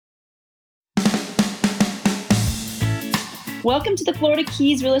Welcome to the Florida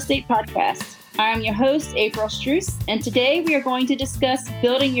Keys Real Estate Podcast. I'm your host, April Struess, and today we are going to discuss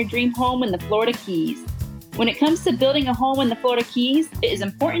building your dream home in the Florida Keys. When it comes to building a home in the Florida Keys, it is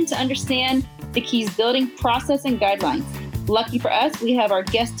important to understand the Keys building process and guidelines. Lucky for us, we have our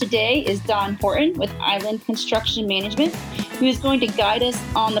guest today is Don Horton with Island Construction Management, who is going to guide us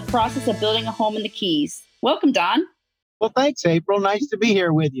on the process of building a home in the Keys. Welcome, Don. Well, thanks, April. Nice to be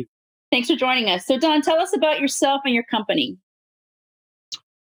here with you. Thanks for joining us. So, Don, tell us about yourself and your company.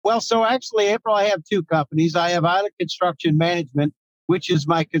 Well, so actually, April, I have two companies. I have Island Construction Management, which is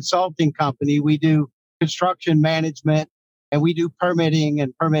my consulting company. We do construction management and we do permitting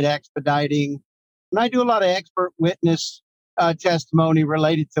and permit expediting. And I do a lot of expert witness testimony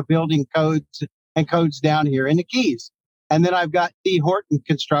related to building codes and codes down here in the Keys. And then I've got D. Horton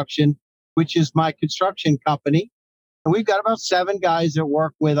Construction, which is my construction company. And we've got about 7 guys that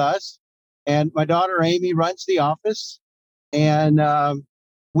work with us. And my daughter, Amy, runs the office. And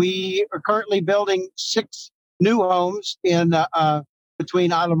we are currently building 6 new homes in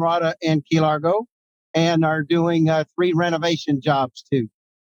between Islamorada and Key Largo, and are doing 3 renovation jobs too.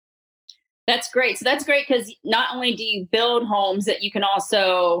 That's great. So that's great because not only do you build homes, that you can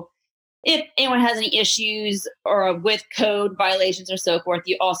also, if anyone has any issues or with code violations or so forth,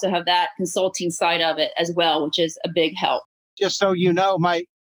 you also have that consulting side of it as well, which is a big help. Just so you know,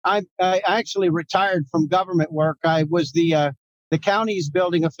 I actually retired from government work. I was the county's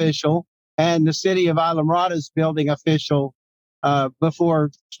building official and the city of Islamorada's building official before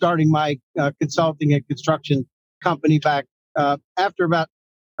starting my consulting and construction company back after about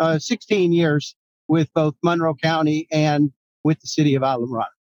 16 years with both Monroe County and with the city of Islamorada.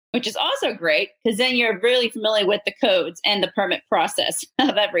 Which is also great because then you're really familiar with the codes and the permit process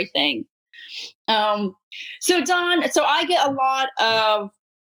of everything. So Don, I get a lot of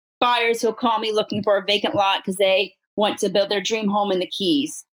buyers who'll call me looking for a vacant lot because they want to build their dream home in the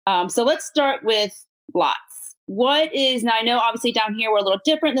Keys. So let's start with lots. Now I know obviously down here we're a little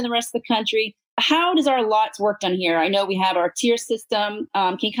different than the rest of the country. How does our lots work down here? I know we have our tier system.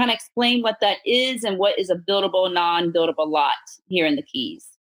 Can you kind of explain what that is and what is a buildable, non-buildable lot here in the Keys?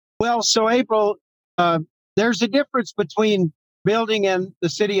 Well, so April, there's a difference between building in the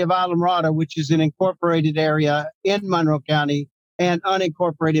city of Islamorada, which is an incorporated area in Monroe County, and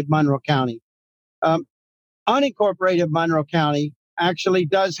unincorporated Monroe County. Unincorporated Monroe County actually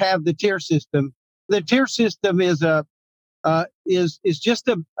does have the tier system. The tier system is just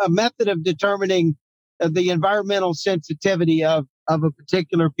a method of determining the environmental sensitivity of a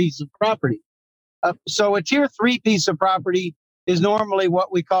particular piece of property. So a tier 3 piece of property is normally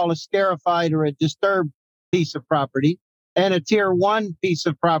what we call a scarified or a disturbed piece of property, and a tier 1 piece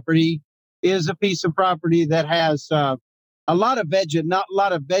of property is a piece of property that has not a lot of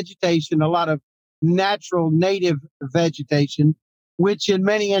vegetation, a lot of natural native vegetation, which in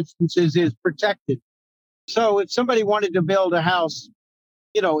many instances is protected. So if somebody wanted to build a house,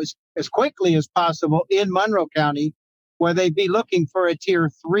 as quickly as possible in Monroe County, where they'd be looking for a tier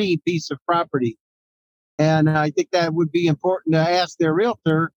 3 piece of property. And I think that would be important to ask their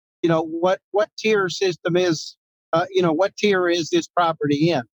realtor, what tier system is, what tier is this property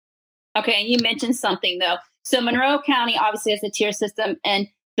in? Okay. And you mentioned something though. So Monroe County obviously has a tier system, and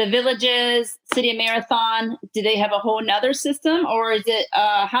the Villages, City of Marathon, do they have a whole nother system, or is it,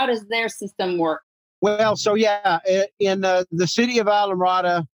 how does their system work? Well, so yeah, in the city of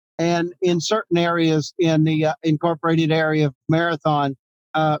Islamorada and in certain areas in the incorporated area of Marathon,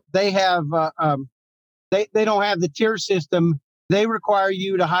 they have, they don't have the tier system. They require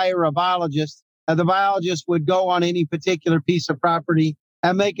you to hire a biologist. The biologist would go on any particular piece of property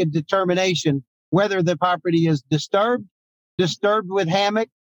and make a determination whether the property is disturbed with hammock,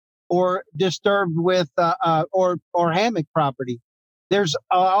 or disturbed with or hammock property. There's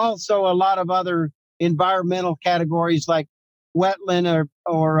also a lot of other environmental categories like wetland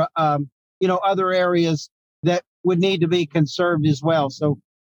or other areas that would need to be conserved as well. So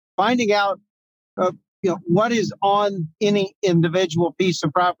finding out what is on any individual piece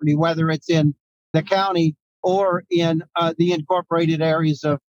of property, whether it's in the county or in the incorporated areas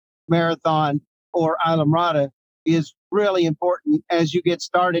of Marathon or Islamorada, is really important as you get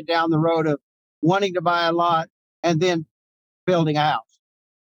started down the road of wanting to buy a lot and then building a house.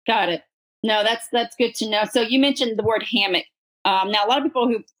 Got it. No, that's good to know. So you mentioned the word hammock. Now, a lot of people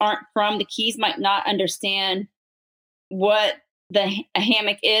who aren't from the Keys might not understand what a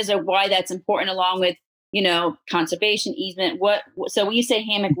hammock is or why that's important, along with, conservation easement. So when you say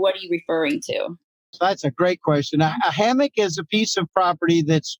hammock, what are you referring to? That's a great question. A hammock is a piece of property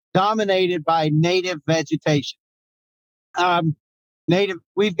that's dominated by native vegetation.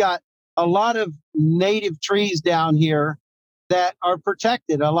 We've got a lot of native trees down here that are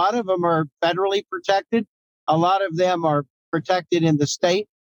protected. A lot of them are federally protected. A lot of them are protected in the state,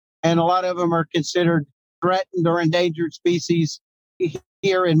 and a lot of them are considered threatened or endangered species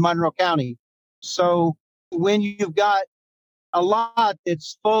here in Monroe County. So when you've got a lot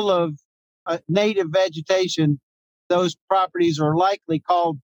that's full of native vegetation, those properties are likely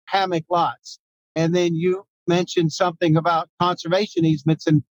called hammock lots. And then you mentioned something about conservation easements,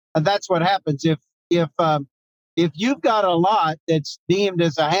 and that's what happens if you've got a lot that's deemed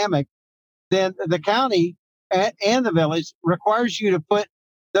as a hammock, then the county and the village requires you to put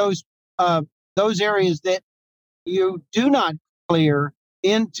those those areas that you do not clear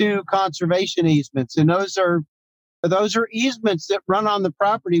into conservation easements, and those are easements that run on the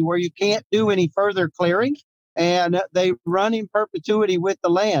property where you can't do any further clearing, and they run in perpetuity with the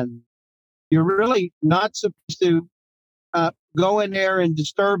land. You're really not supposed to go in there and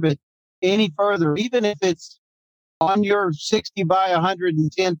disturb it any further, even if it's on your 60 by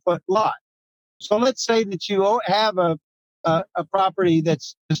 110-foot lot. So let's say that you have a property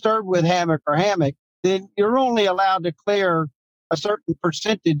that's disturbed with hammock or hammock, then you're only allowed to clear a certain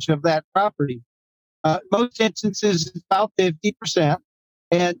percentage of that property. Most instances, it's about 50%.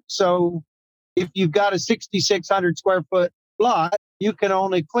 And so if you've got a 6,600 square foot lot, you can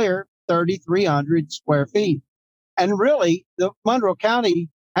only clear 3,300 square feet. And really, the Monroe County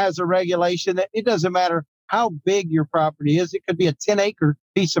has a regulation that it doesn't matter how big your property is. It could be a 10-acre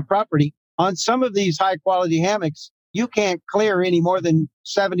piece of property. On some of these high quality hammocks, you can't clear any more than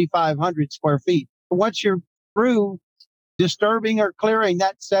 7,500 square feet. Once you're through disturbing or clearing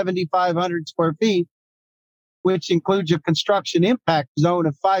that 7,500 square feet, which includes a construction impact zone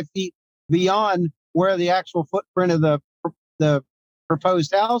of 5 feet beyond where the actual footprint of the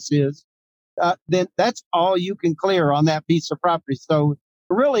proposed house is, then that's all you can clear on that piece of property. So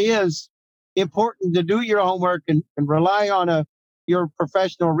it really is important to do your homework and rely on your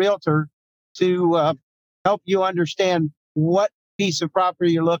professional realtor to help you understand what piece of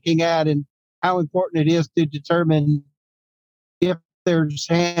property you're looking at and how important it is to determine if there's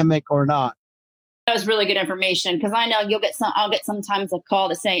hammock or not. That was really good information, because I know I'll get sometimes a call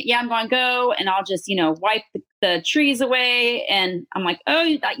to say, yeah, I'm going to go, and I'll just, wipe the trees away. And I'm like, oh,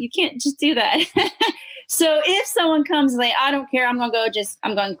 you can't just do that. So if someone comes and say, I don't care, I'm going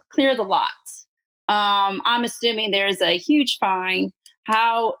to clear the lots. I'm assuming there's a huge fine.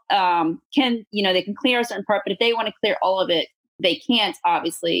 How they can clear a certain part, but if they want to clear all of it, they can't,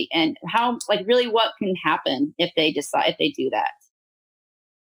 obviously. And how, really what can happen if they do that?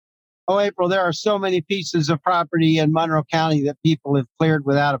 Oh, April, there are so many pieces of property in Monroe County that people have cleared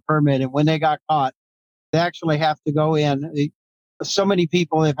without a permit. And when they got caught, they actually have to go in. So many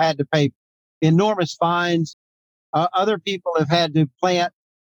people have had to pay enormous fines. Other people have had to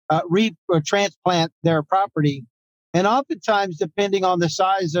transplant their property. And oftentimes, depending on the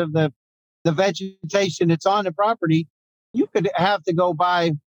size of the vegetation that's on the property, you could have to go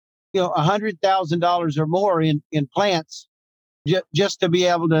buy, $100,000 or more in plants just to be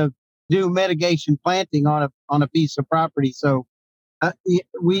able to do mitigation planting on a piece of property. So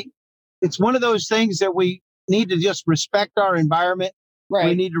it's one of those things that we need to just respect our environment. Right.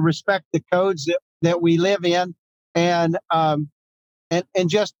 We need to respect the codes that we live in, and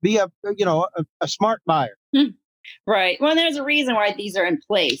just be a smart buyer. Right. Well, there's a reason why these are in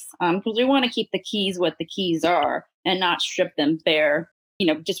place, because we want to keep the keys what the keys are and not strip them bare.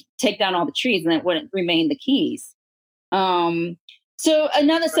 Just take down all the trees and it wouldn't remain the keys. So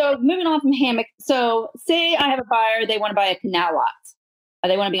moving on from hammock. So say I have a buyer, they want to buy a canal lot.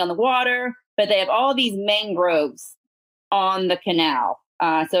 They want to be on the water, but they have all these mangroves on the canal.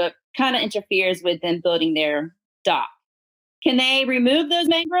 So it kind of interferes with them building their dock. Can they remove those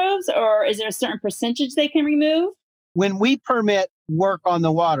mangroves, or is there a certain percentage they can remove? When we permit work on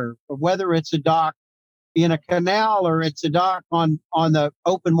the water, whether it's a dock in a canal or it's a dock on the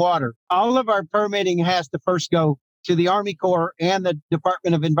open water, all of our permitting has to first go to the Army Corps and the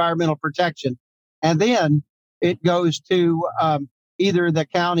Department of Environmental Protection. And then it goes to either the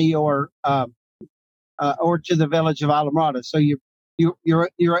county or to the village of Islamorada. So you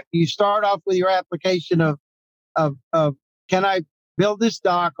start off with your application of can I build this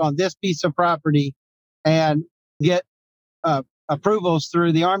dock on this piece of property, and get approvals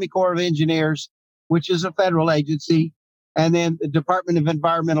through the Army Corps of Engineers, which is a federal agency, and then the Department of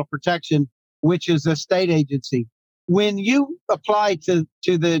Environmental Protection, which is a state agency. When you apply to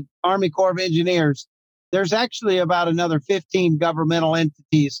the Army Corps of Engineers, there's actually about another 15 governmental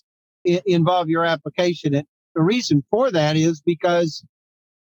entities involve your application. And the reason for that is because,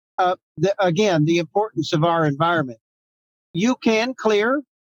 the importance of our environment. You can clear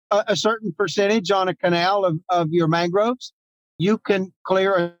a certain percentage on a canal of your mangroves, you can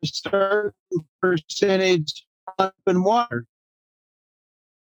clear a certain percentage of open water.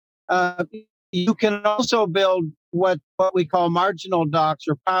 Uh, you can also build what we call marginal docks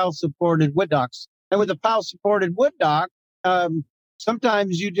or pile supported wood docks. And with a pile supported wood dock, um,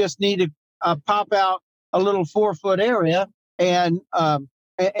 sometimes you just need to pop out a little 4 foot area and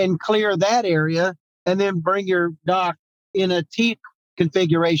clear that area, and then bring your dock in a T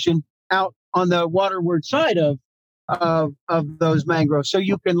configuration out on the waterward side of those mangroves. So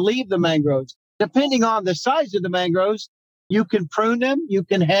you can leave the mangroves. Depending on the size of the mangroves, you can prune them, you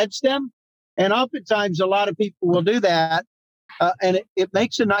can hedge them, and oftentimes a lot of people will do that, and it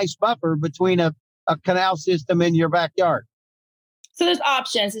makes a nice buffer between a canal system in your backyard. So there's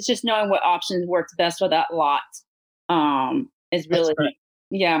options. It's just knowing what options works best for that lot. Is That's really correct.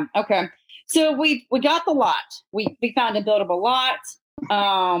 Yeah. Okay. So we got the lot. We found a buildable lot.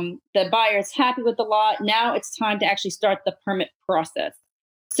 The buyer's happy with the lot. Now it's time to actually start the permit process.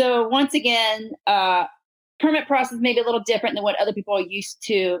 So once again, permit process may be a little different than what other people are used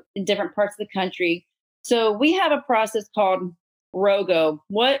to in different parts of the country. So we have a process called ROGO.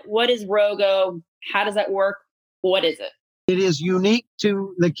 What is ROGO? How does that work? What is it? It is unique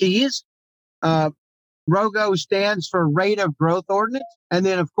to the Keys. Uh, ROGO stands for Rate of Growth Ordinance. And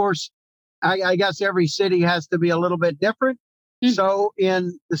then, of course, I guess every city has to be a little bit different. Mm. So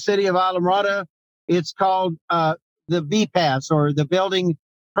in the city of Islamorada, it's called the BPAS, or the Building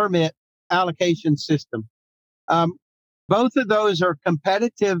Permit Allocation System. Um, Both of those are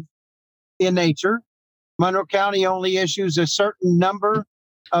competitive in nature. Monroe County only issues a certain number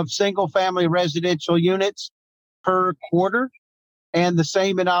of single family residential units per quarter. And the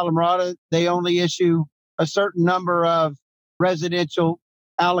same in Islamorada, they only issue a certain number of residential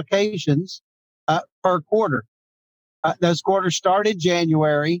allocations per quarter. Those quarters start in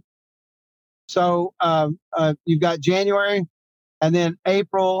January. So you've got January, and then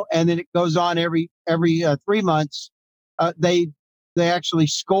April, and then it goes on every 3 months. They actually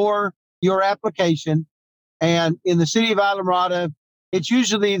score your application, and in the city of Islamorada, it's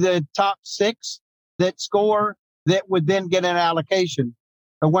usually the top 6 that score that would then get an allocation.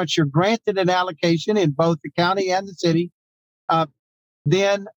 But once you're granted an allocation in both the county and the city, uh,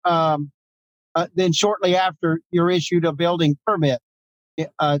 then then shortly after you're issued a building permit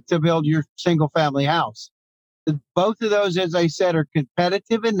to build your single family house. Both of those, as I said, are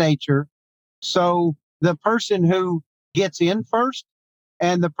competitive in nature. So the person who gets in first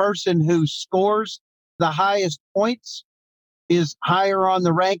and the person who scores the highest points is higher on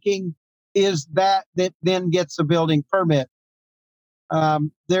the ranking, is that then gets a building permit.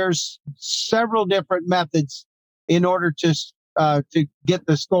 There's several different methods in order to get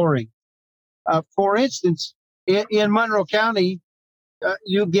the scoring. For instance, in Monroe County,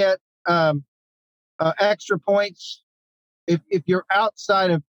 you get extra points if you're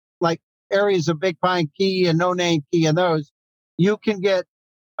outside of, like, areas of Big Pine Key and No Name Key and those. You can get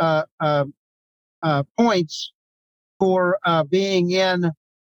uh, uh, points for being in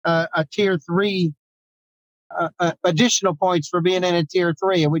a tier 3, additional points for being in a tier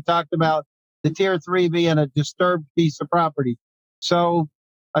 3. And we talked about the tier 3 being a disturbed piece of property. So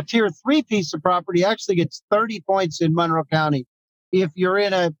a tier 3 piece of property actually gets 30 points in Monroe County. If you're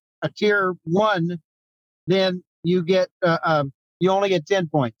in a tier 1, then you only get 10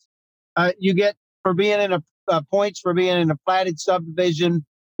 points. You get for being in points for being in a platted subdivision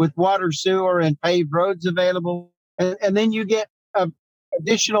with water, sewer, and paved roads available, and then you get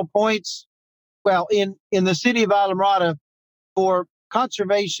additional points. Well, in the city of Islamorada, for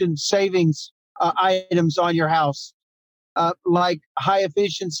conservation savings items on your house, like high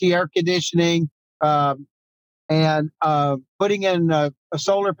efficiency air conditioning, and putting in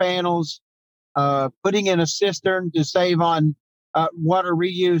solar panels, putting in a cistern to save on water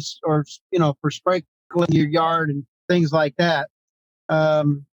reuse, or for sprinkling your yard and things like that.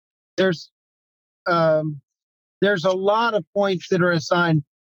 Um, there's um, there's a lot of points that are assigned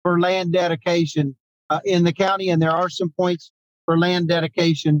for land dedication in the county, and there are some points for land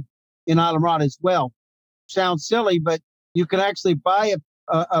dedication in Islamorada as well. Sounds silly, but you can actually buy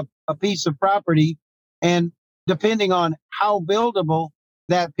a piece of property, and depending on how buildable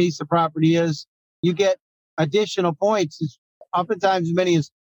that piece of property is, you get additional points, oftentimes as many as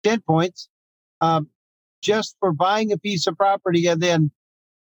 10 points, um, just for buying a piece of property and then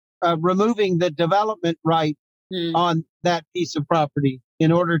removing the development right on that piece of property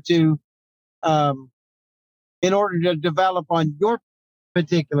um, in order to develop on your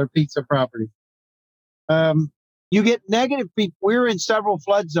particular piece of property. You get negative. We're in several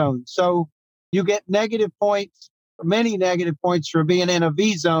flood zones, so you get negative points, many negative points for being in a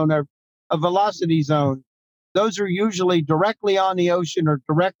V zone or a velocity zone. those are usually directly on the ocean or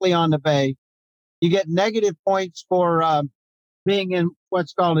directly on the bay. You get negative points for being in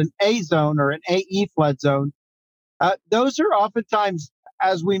what's called an A zone or an AE flood zone. Those are oftentimes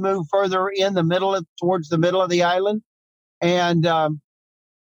as we move further in the middle towards the middle of the island, and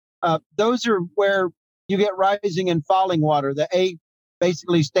those are where you get rising and falling water. The A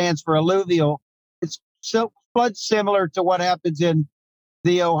basically stands for alluvial. It's so floods similar to what happens in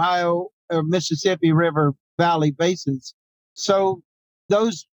the Ohio or Mississippi River Valley basins. So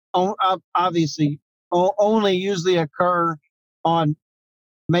those obviously only usually occur on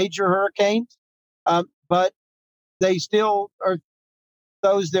major hurricanes, but they still are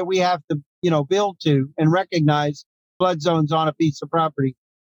those that we have to, build to and recognize flood zones on a piece of property.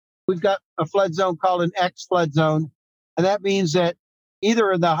 We've got a flood zone called an X flood zone, and that means that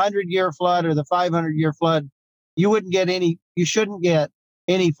either the 100-year flood or the 500-year flood, you shouldn't get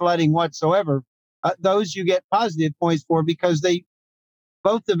any flooding whatsoever. Those you get positive points for because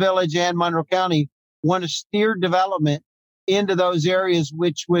both the village and Monroe County want to steer development into those areas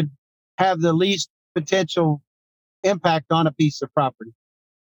which would have the least potential impact on a piece of property.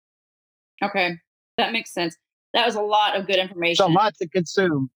 Okay, that makes sense. That was a lot of good information. It's a lot to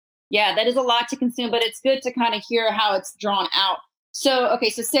consume. Yeah, that is a lot to consume, but it's good to kind of hear how it's drawn out. So, okay,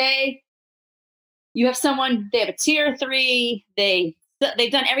 so say you have someone, they have a tier 3, they've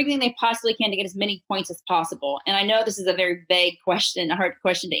done everything they possibly can to get as many points as possible. And I know this is a very vague question, a hard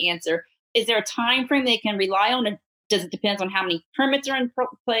question to answer. Is there a time frame they can rely on? Does it depend on how many permits are in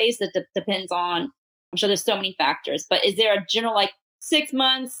place? That depends on, I'm sure there's so many factors, but is there a general 6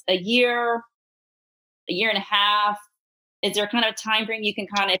 months, a year and a half? Is there kind of a time frame you can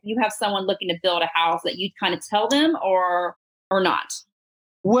if you have someone looking to build a house that you'd kind of tell them or not?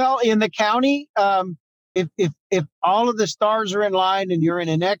 Well, in the county, if all of the stars are in line and you're in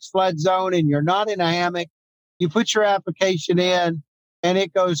an X flood zone and you're not in a hammock, you put your application in and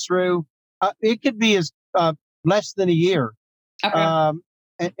it goes through. It could be as less than a year. Okay.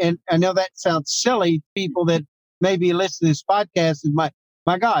 And I know that sounds silly. People that maybe listen to this podcast is my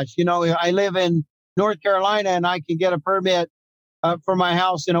gosh, I live in North Carolina and I can get a permit for my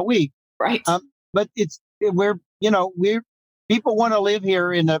house in a week. Right. But we're people want to live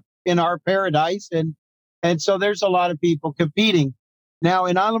here in our paradise, and so there's a lot of people competing. Now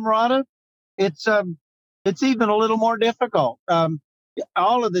in Islamorada, it's even a little more difficult.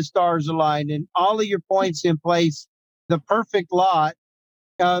 All of the stars aligned and all of your points in place, the perfect lot.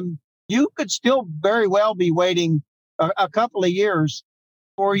 You could still very well be waiting a couple of years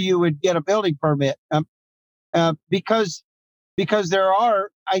before you would get a building permit, because there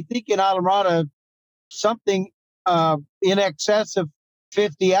are, I think, in Islamorada something in excess of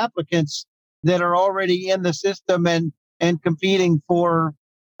 50 applicants that are already in the system and competing for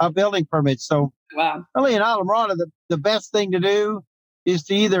a building permit. So, wow. Really, in Islamorada, the best thing to do is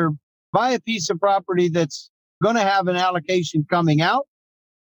to either buy a piece of property that's going to have an allocation coming out,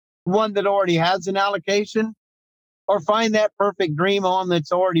 one that already has an allocation, or find that perfect dream home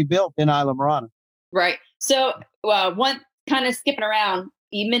that's already built in Islamorada. Right. So, one kind of skipping around,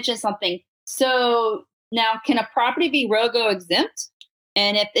 you mentioned something. So now, can a property be ROGO exempt?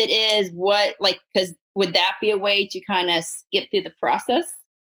 And if it is, because would that be a way to kind of skip through the process?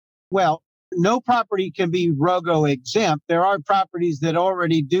 Well, no property can be ROGO exempt. There are properties that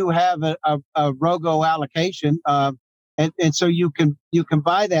already do have a ROGO allocation, and so you can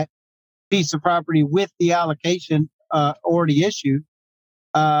buy that piece of property with the allocation already issued.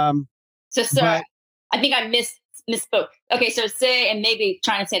 So sorry, I think I misspoke. Okay, so say, and maybe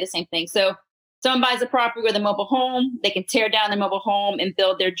trying to say the same thing. So someone buys a property with a mobile home, they can tear down their mobile home and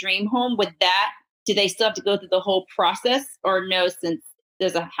build their dream home. With that, do they still have to go through the whole process, or no, since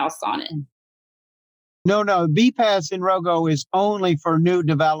there's a house on it? No, BPAS in ROGO is only for new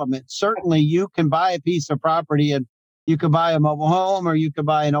development. Certainly, you can buy a piece of property and you could buy a mobile home, or you could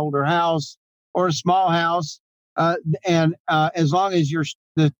buy an older house or a small house, and as long as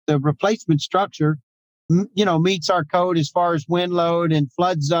the replacement structure, meets our code as far as wind load and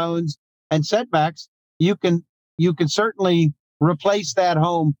flood zones and setbacks, you can certainly replace that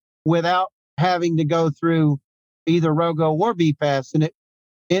home without having to go through either ROGO or BPAS. And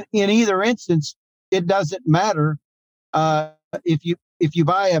in either instance, it doesn't matter if you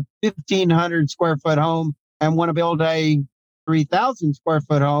buy a 1,500 square foot home and want to build a 3,000 square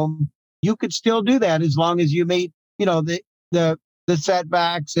foot home, you could still do that as long as you meet the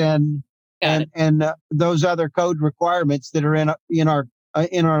setbacks and those other code requirements that are in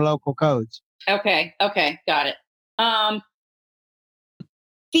our local codes. Okay, got it.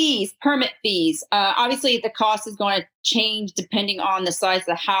 fees, permit fees. Obviously, the cost is going to change depending on the size of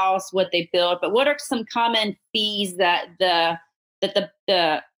the house, what they build. But what are some common fees that the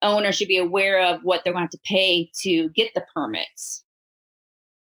owner should be aware of? What they're going to have to pay to get the permits?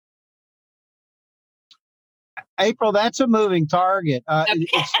 April, that's a moving target.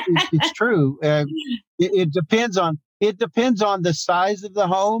 It's true. It depends on the size of the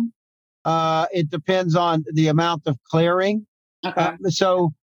home. It depends on the amount of clearing. Okay.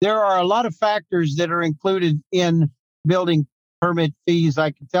 So there are a lot of factors that are included in building permit fees.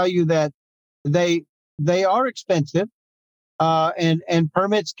 I can tell you that they are expensive, and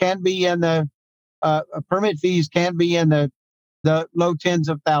permits can be in the permit fees can be in the low tens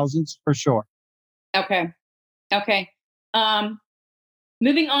of thousands for sure. Okay. Okay. Um,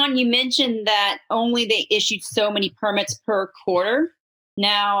 Moving on, you mentioned that only they issued so many permits per quarter.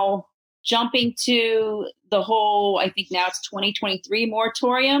 Now, jumping to the whole, I think now it's 2023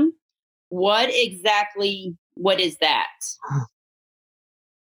 moratorium. What is that?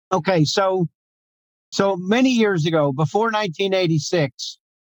 Okay, so many years ago, before 1986,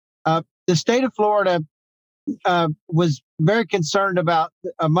 the state of Florida was very concerned about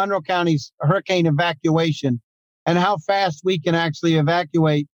Monroe County's hurricane evacuation and how fast we can actually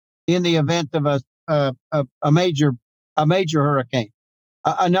evacuate in the event of a major hurricane,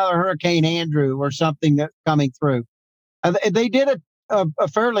 another Hurricane Andrew or something that's coming through. They did a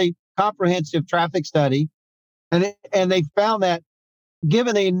fairly comprehensive traffic study, and they found that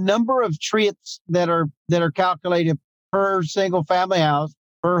given a number of trips that are calculated per single family house,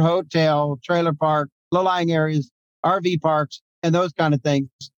 per hotel, trailer park, low-lying areas, RV parks, and those kind of things,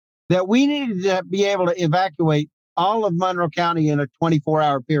 that we needed to be able to evacuate all of Monroe County in a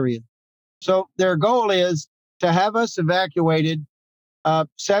 24-hour period. So their goal is to have us evacuated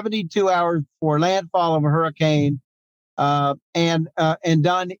 72 hours for landfall of a hurricane, and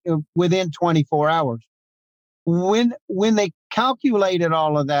done within 24 hours. When they calculated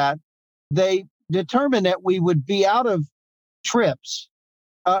all of that, they determined that we would be out of trips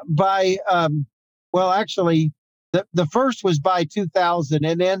by actually the first was by 2000,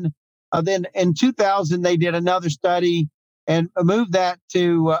 and then in 2000 they did another study and moved that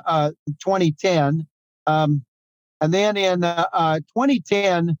to 2010, and then in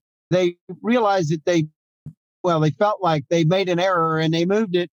 2010 they realized that they felt like they made an error and they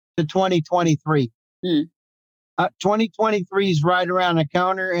moved it to 2023. 2023 is right around the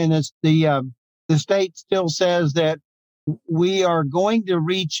corner, and it's the state still says that we are going to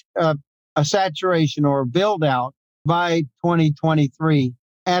reach a saturation or build out by 2023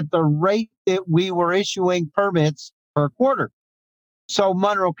 at the rate that we were issuing permits per quarter. So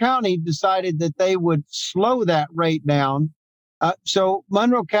Monroe County decided that they would slow that rate down. So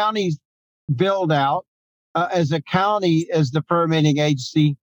Monroe County's build out as a county, as the permitting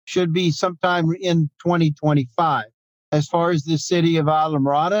agency, should be sometime in 2025. As far as the city of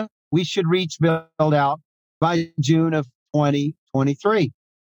Islamorada, we should reach build out by June of 2023.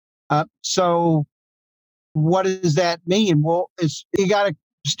 So what does that mean? Well, you got to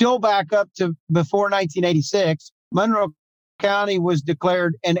still back up to before 1986. Monroe County was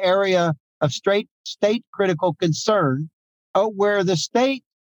declared an area of state critical concern, where the state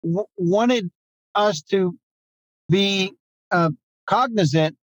wanted us to be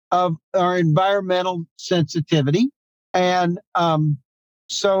cognizant of our environmental sensitivity. And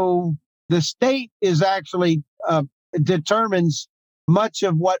so the state is actually determines much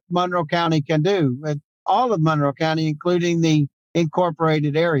of what Monroe County can do, all of Monroe County, including the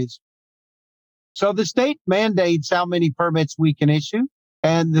incorporated areas. So the state mandates how many permits we can issue,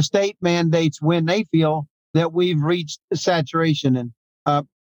 and the state mandates when they feel that we've reached saturation. And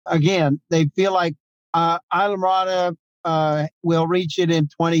again, they feel like Islamorada will reach it in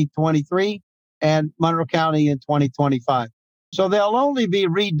 2023 and Monroe County in 2025. So there'll only be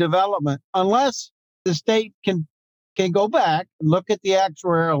redevelopment unless the state can go back and look at the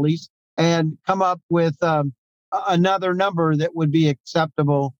actuarials and come up with another number that would be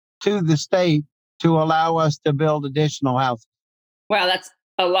acceptable to the state to allow us to build additional houses. Wow, that's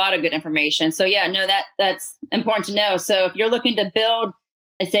a lot of good information. So yeah, no, that's important to know. So if you're looking to build,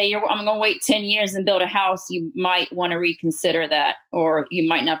 say I'm going to wait 10 years and build a house, you might want to reconsider that, or you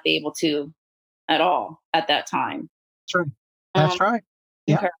might not be able to at all at that time. Sure. That's right.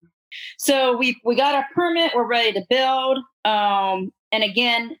 Yeah. Okay. So we got our permit, we're ready to build. And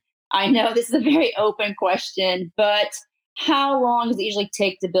again, I know this is a very open question, but how long does it usually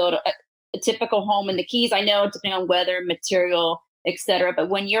take to build a typical home in the Keys? I know depending on weather, material, etc. But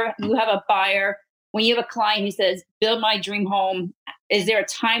when you have a buyer, when you have a client who says, build my dream home, is there a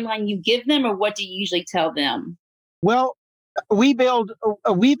timeline you give them, or what do you usually tell them? Well, we build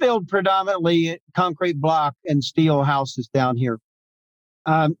predominantly concrete block and steel houses down here.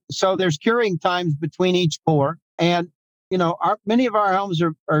 So there's curing times between each pour, and many of our homes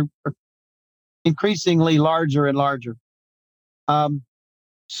are increasingly larger and larger. Um,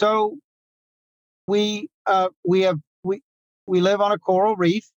 so we live on a coral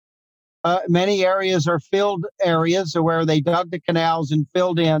reef. Many areas are filled areas where they dug the canals and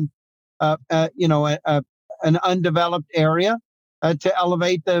filled in, an undeveloped area to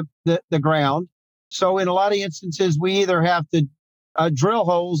elevate the ground. So in a lot of instances, we either have to drill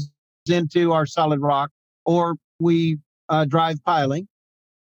holes into our solid rock, or we drive piling.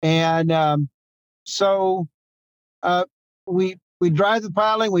 And so uh, we drive the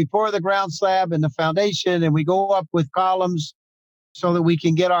piling, we pour the ground slab and the foundation, and we go up with columns so that we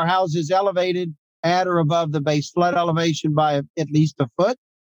can get our houses elevated at or above the base flood elevation by at least a foot.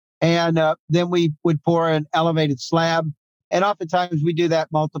 And then we would pour an elevated slab. And oftentimes we do that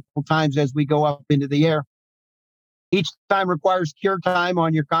multiple times as we go up into the air. Each time requires cure time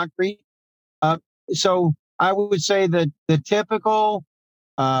on your concrete. So I would say that the typical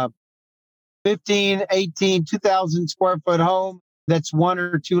uh, 15, 18, 2,000 square foot home that's one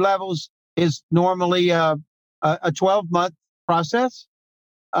or two levels is normally a 12-month process.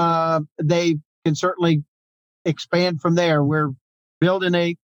 They can certainly expand from there. We're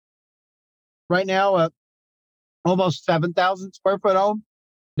building right now almost 7,000 square foot home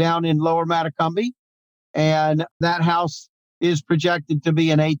down in Lower Matacumbe, and that house is projected to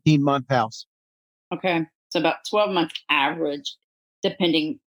be an 18-month house. Okay. So about 12-month average,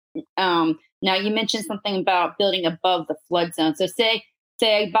 depending. Now you mentioned something about building above the flood zone. So say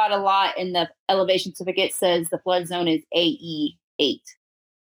I bought a lot and the elevation certificate says the flood zone is AE8.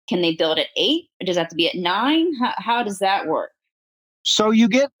 Can they build at 8? Or does it have to be at 9? How does that work? So you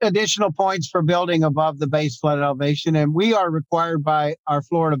get additional points for building above the base flood elevation, and we are required by our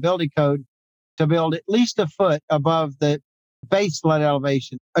Florida building code to build at least a foot above the base flood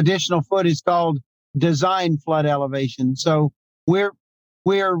elevation. Additional foot is called design flood elevation. So we're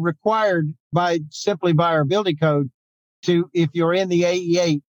required simply by our building code to, if you're in the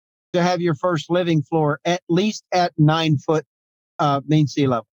AE8, to have your first living floor at least at 9 foot mean sea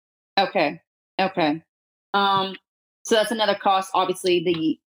level. Okay. Okay. So that's another cost.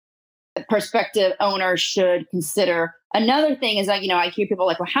 Obviously, the prospective owner should consider. Another thing is that, I hear people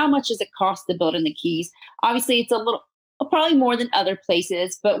like, well, how much does it cost to build in the Keys? Obviously, it's a little, probably more than other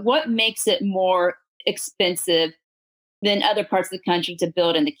places, but what makes it more expensive than other parts of the country to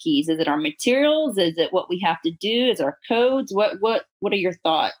build in the Keys? Is it our materials? Is it what we have to do? Is our codes? What are your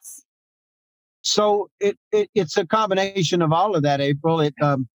thoughts? So it's a combination of all of that, April. It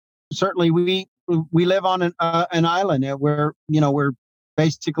certainly we live on an island where we're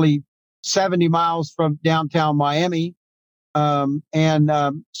basically 70 miles from downtown Miami,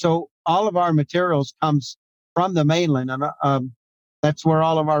 and so all of our materials comes from the mainland, and that's where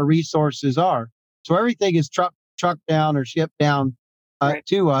all of our resources are. So everything is trucked down or shipped down Right.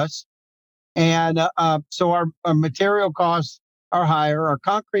 to us, and so our material costs are higher, our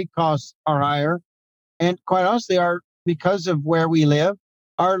concrete costs are higher, and quite honestly, because of where we live,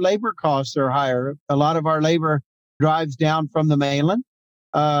 our labor costs are higher. A lot of our labor drives down from the mainland,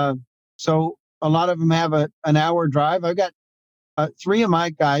 uh, so a lot of them have an hour drive. I've got three of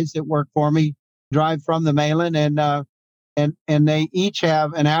my guys that work for me drive from the mainland, and they each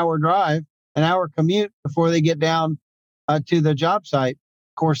have an hour drive, an hour commute before they get down to the job site.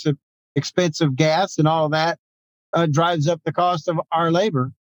 Of course, the expense of gas and all of that drives up the cost of our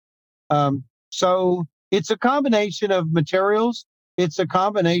labor. So it's a combination of materials. It's a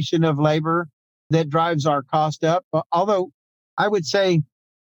combination of labor that drives our cost up. Although I would say,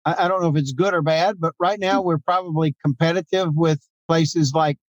 I don't know if it's good or bad, but right now we're probably competitive with places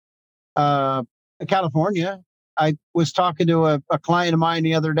like uh, California. I was talking to a client of mine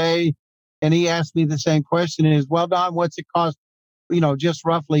the other day, and he asked me the same question: "Is well, Don, what's it cost? Just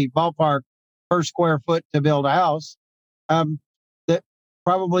roughly ballpark per square foot to build a house?" Um, that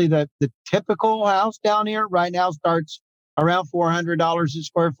probably the typical house down here right now starts around $400 a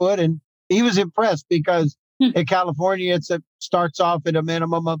square foot, and he was impressed because in California starts off at a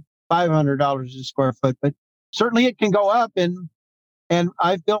minimum of $500 a square foot, but certainly it can go up, and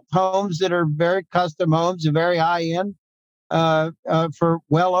I've built homes that are very custom homes and very high end for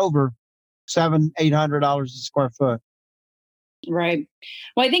well over $700-800 a square foot. Right.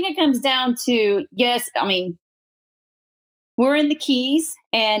 Well, I think it comes down to, yes, I mean, we're in the Keys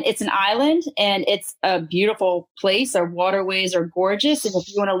and it's an island and it's a beautiful place. Our waterways are gorgeous. And if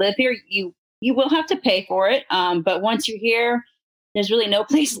you want to live here, you will have to pay for it. But once you're here, there's really no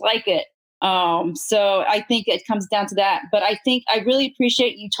place like it. So I think it comes down to that. But I think I really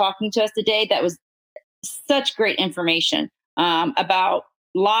appreciate you talking to us today. That was such great information about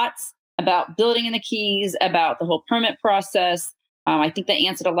lots, about building in the Keys, about the whole permit process. I think that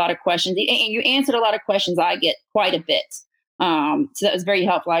answered a lot of questions, and you answered a lot of questions I get quite a bit. So that was very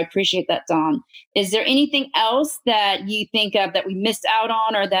helpful. I appreciate that, Don. Is there anything else that you think of that we missed out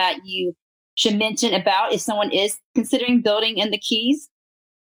on, or that you should mention about if someone is considering building in the Keys?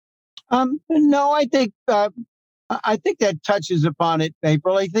 No, I think that touches upon it,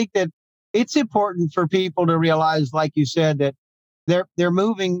 April. I think that it's important for people to realize, like you said, that they're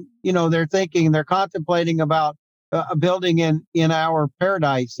moving. They're thinking, they're contemplating about building in our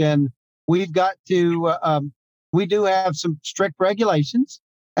paradise, and we've got to. We do have some strict regulations,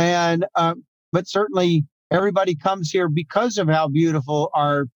 and but certainly everybody comes here because of how beautiful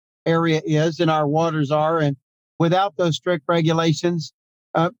our area is and our waters are, and without those strict regulations,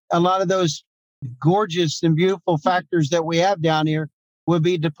 a lot of those gorgeous and beautiful factors that we have down here would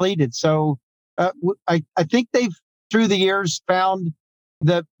be depleted. So I think they've through the years found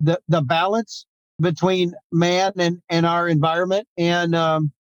the balance between man and our environment, and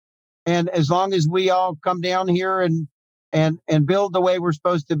as long as we all come down here and build the way we're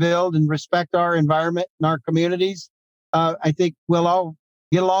supposed to build and respect our environment and our communities, I think we'll all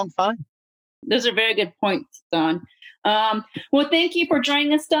get along fine. Those are very good points, Don. Well, thank you for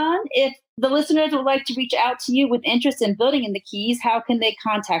joining us, Don. If the listeners would like to reach out to you with interest in building in the Keys, how can they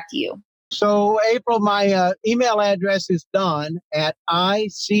contact you? So, April, my email address is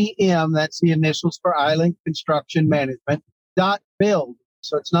don@ICM, that's the initials for Island Construction Management, .build.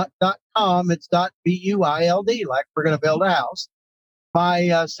 So it's not .com, it's .build, like we're going to build a house.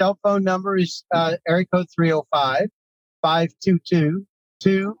 My cell phone number is area code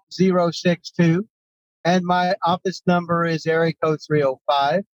 305-522-2062. And my office number is area code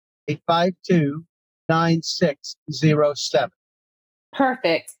 305-852-9607.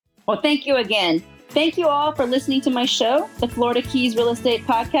 Perfect. Well, thank you again. Thank you all for listening to my show, the Florida Keys Real Estate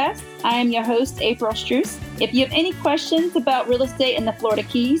Podcast. I am your host, April Struess. If you have any questions about real estate in the Florida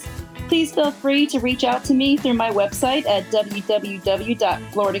Keys, please feel free to reach out to me through my website at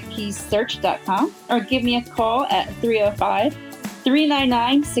www.floridakeyssearch.com or give me a call at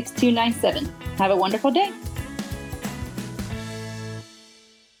 305-399-6297. Have a wonderful day.